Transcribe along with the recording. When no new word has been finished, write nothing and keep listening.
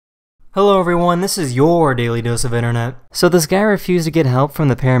Hello everyone, this is your daily dose of internet. So this guy refused to get help from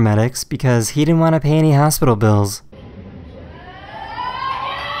the paramedics because he didn't want to pay any hospital bills.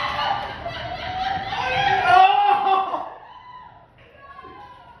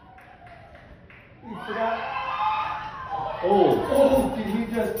 Oh, did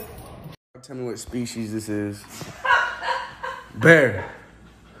he just... Tell me what species this is. Bear.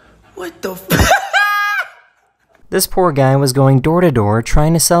 What the f... This poor guy was going door to door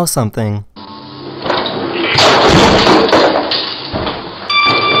trying to sell something. I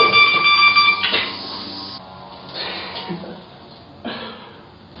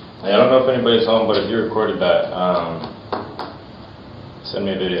don't know if anybody's home, but if you recorded that, send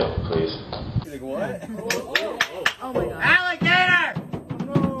me a video, please. Like what? Oh my god. Alligator!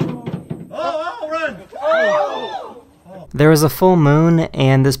 Oh, run! Oh! There was a full moon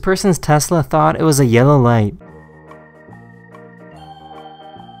and this person's Tesla thought it was a yellow light.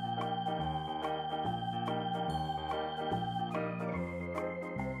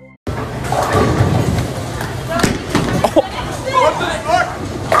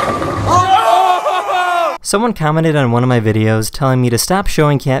 Someone commented on one of my videos telling me to stop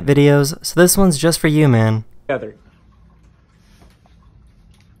showing cat videos, so this one's just for you, man. Together.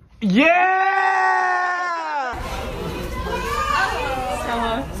 Yeah!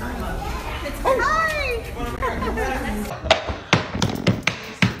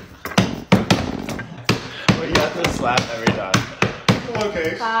 Well, you have to slap every time.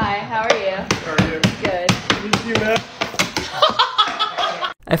 Okay. Hi, how are you? How are you? Good. You man.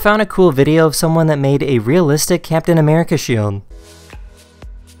 I found a cool video of someone that made a realistic Captain America shield.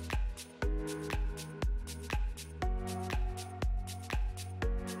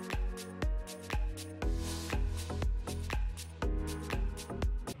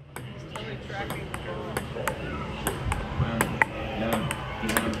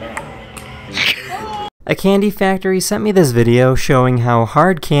 A candy factory sent me this video showing how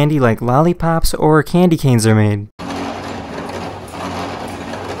hard candy like lollipops or candy canes are made.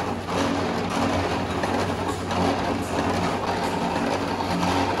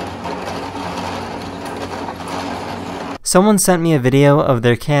 Someone sent me a video of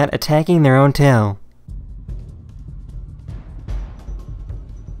their cat attacking their own tail.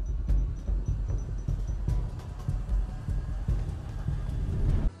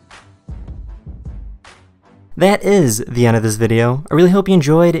 That is the end of this video. I really hope you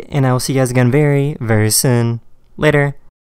enjoyed, and I will see you guys again very, very soon. Later.